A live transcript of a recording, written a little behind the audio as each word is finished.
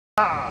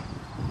Now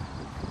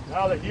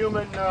the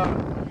human, or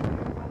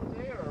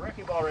a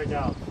wrecking ball right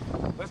now?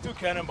 Let's do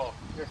cannonball.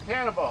 Your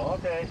cannonball,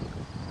 okay.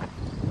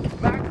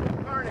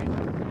 Maximum carnage.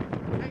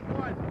 Take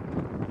one.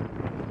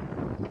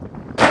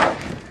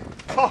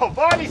 Oh,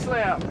 body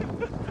slam.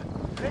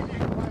 Maybe you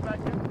can climb back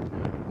in.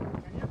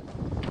 Can you?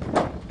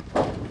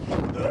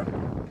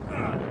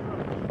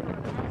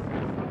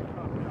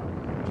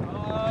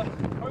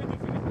 Probably do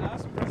finish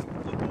last and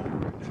flip over.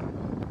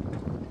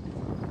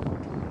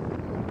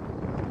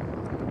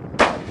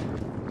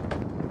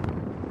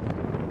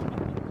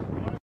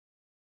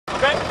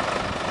 Okay.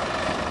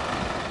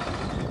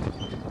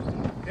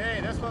 Okay,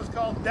 this one's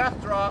called death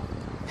drop.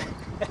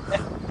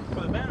 For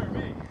the man or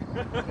me?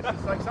 This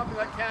is like something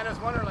like Canada's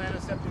Wonderland,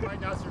 except you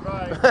might not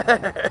survive.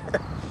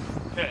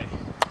 Okay.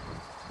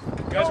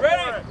 You guys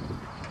ready?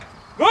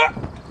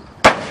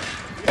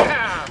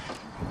 Yeah!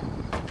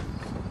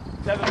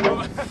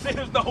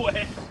 There's no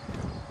way.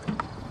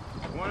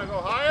 You want to go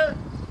higher?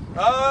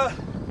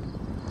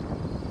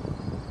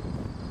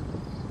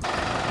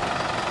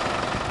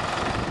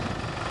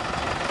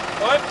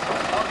 What?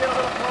 I'll get a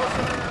little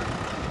closer.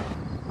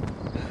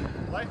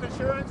 Life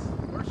insurance?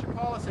 Where's your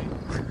policy?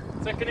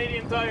 It's a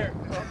Canadian Tire.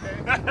 Okay.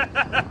 You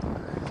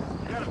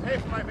gotta pay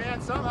for my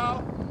van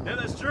somehow. Yeah,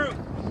 that's true.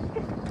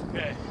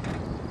 Okay.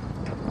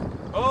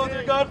 Oh,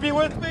 dear God, be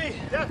with me.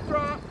 Death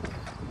drop.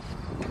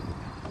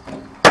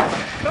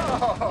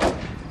 Oh.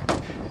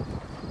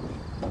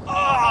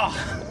 Ah!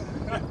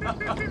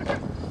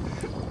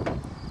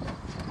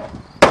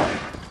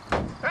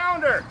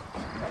 Pounder.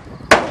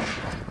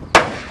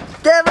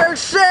 Give her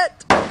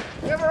shit!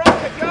 Give her all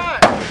you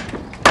got.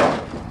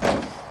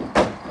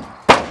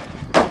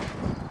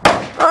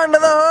 Onto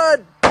the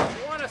hood!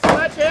 You want a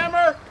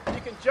sledgehammer?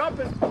 You can jump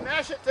and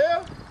smash it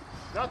too.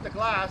 Not the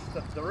glass,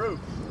 the roof.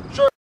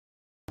 Sure.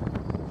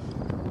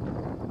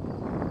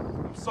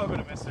 I'm so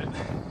gonna miss it.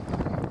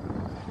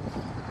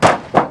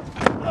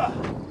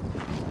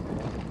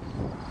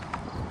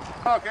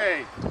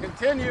 Okay,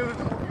 continue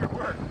your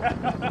work,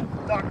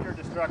 Dr.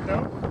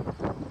 Destructo.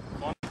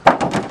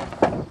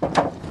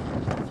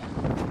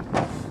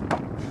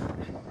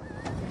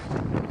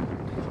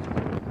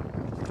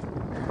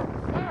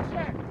 Smash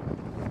it!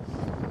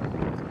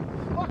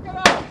 Fuck it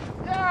up!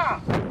 Yeah!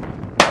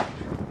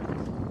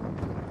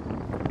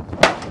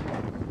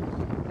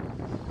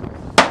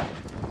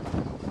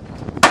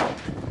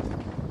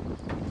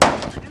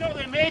 You know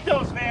they made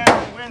those vans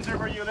in Windsor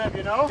where you live,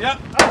 you know? Yep.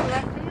 That's where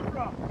that came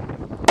from.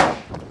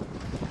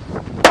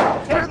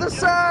 To the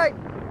side!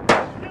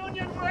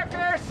 Union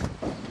workers!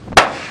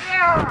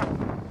 Yeah!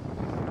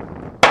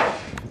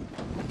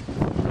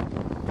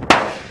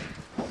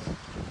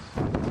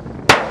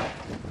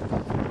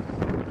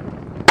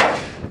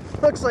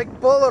 Looks like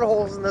bullet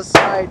holes in the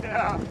side.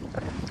 Yeah.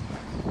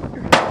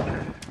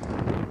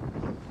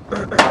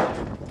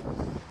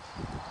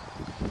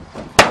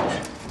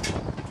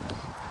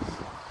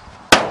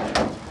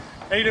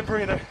 I need a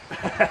breather.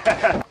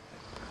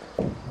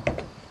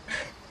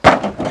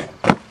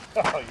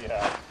 Oh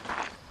yeah.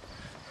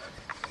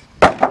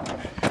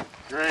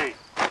 Great.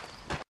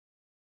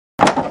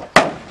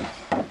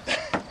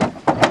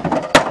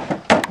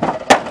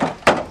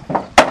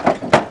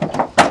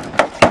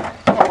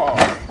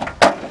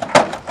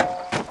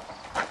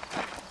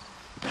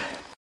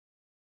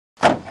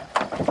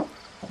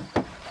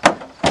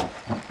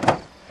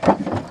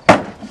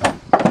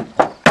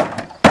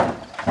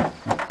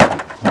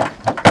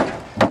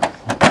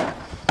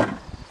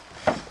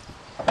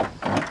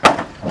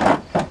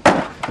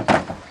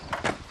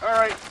 All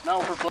right, now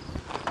we're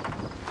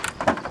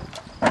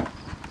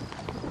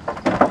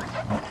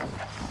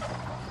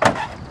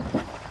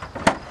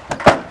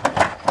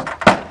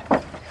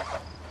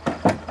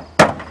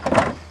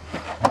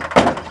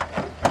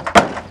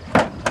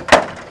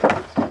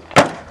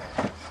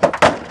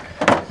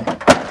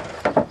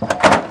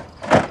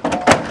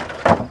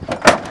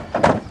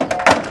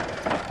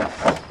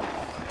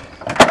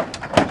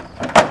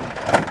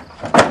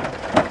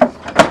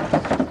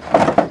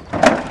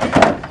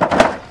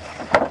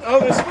Oh,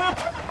 this whip!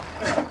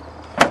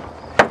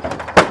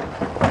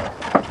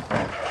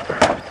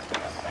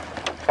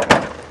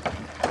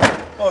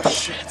 Oh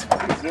shit.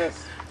 What is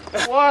this?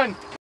 One.